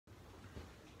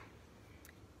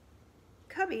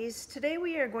Cubbies, today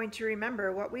we are going to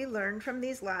remember what we learned from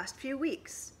these last few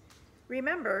weeks.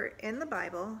 Remember, in the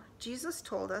Bible, Jesus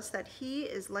told us that he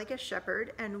is like a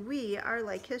shepherd and we are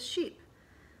like his sheep.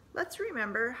 Let's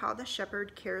remember how the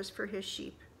shepherd cares for his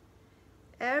sheep.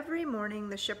 Every morning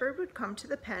the shepherd would come to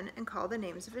the pen and call the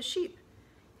names of his sheep.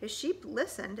 His sheep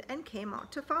listened and came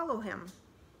out to follow him.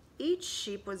 Each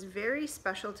sheep was very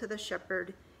special to the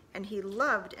shepherd, and he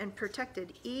loved and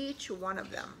protected each one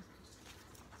of them.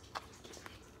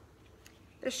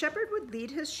 The shepherd would lead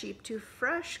his sheep to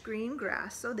fresh green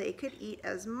grass so they could eat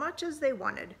as much as they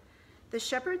wanted. The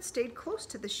shepherd stayed close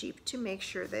to the sheep to make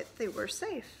sure that they were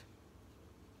safe.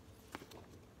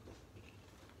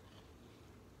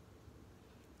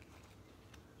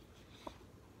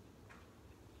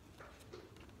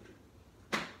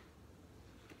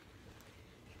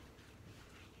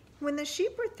 When the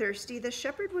sheep were thirsty, the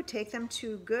shepherd would take them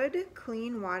to good,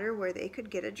 clean water where they could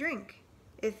get a drink.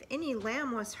 If any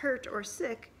lamb was hurt or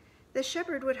sick, the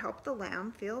shepherd would help the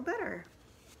lamb feel better.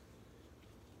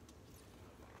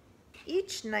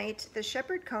 Each night, the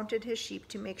shepherd counted his sheep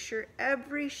to make sure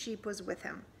every sheep was with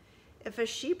him. If a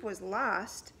sheep was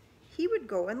lost, he would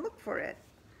go and look for it.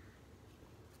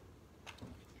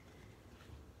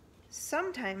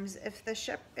 Sometimes, if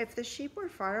the sheep were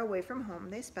far away from home,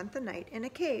 they spent the night in a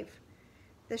cave.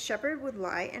 The shepherd would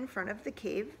lie in front of the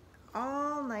cave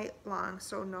all night long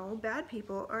so no bad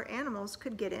people or animals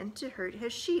could get in to hurt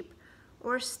his sheep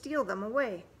or steal them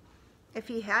away. If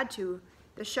he had to,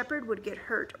 the shepherd would get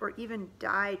hurt or even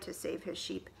die to save his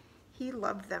sheep. He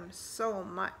loved them so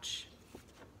much.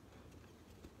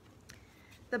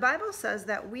 The Bible says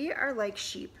that we are like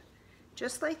sheep.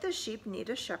 Just like the sheep need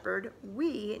a shepherd,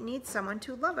 we need someone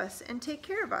to love us and take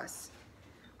care of us.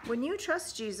 When you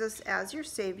trust Jesus as your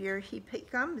Savior, he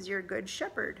becomes your good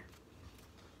shepherd.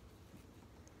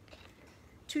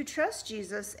 To trust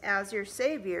Jesus as your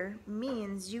Savior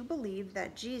means you believe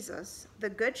that Jesus, the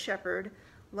Good Shepherd,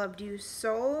 loved you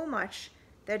so much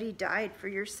that he died for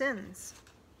your sins.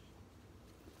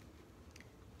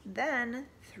 Then,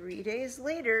 3 days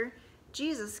later,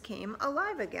 Jesus came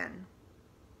alive again.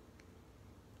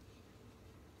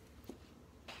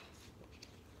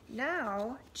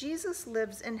 Now, Jesus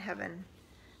lives in heaven.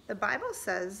 The Bible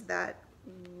says that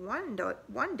one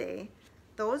day,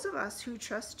 those of us who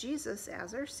trust Jesus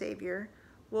as our Savior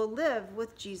will live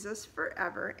with Jesus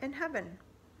forever in heaven.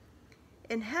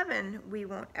 In heaven, we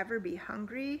won't ever be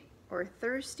hungry or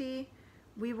thirsty.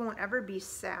 We won't ever be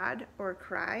sad or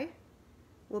cry.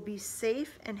 We'll be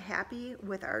safe and happy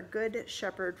with our Good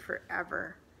Shepherd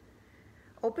forever.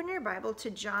 Open your Bible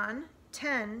to John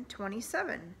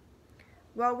 10:27.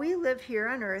 While we live here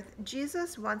on earth,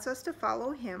 Jesus wants us to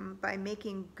follow him by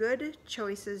making good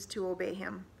choices to obey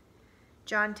him.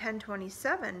 John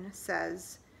 10:27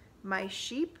 says, "My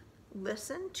sheep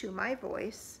listen to my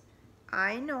voice.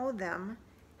 I know them,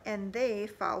 and they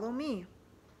follow me."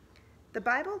 The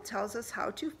Bible tells us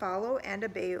how to follow and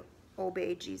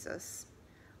obey Jesus.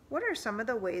 What are some of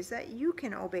the ways that you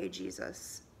can obey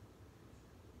Jesus?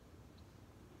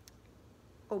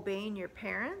 Obeying your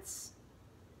parents,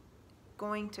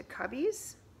 going to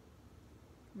Cubbies,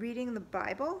 reading the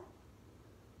Bible,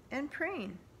 and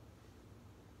praying.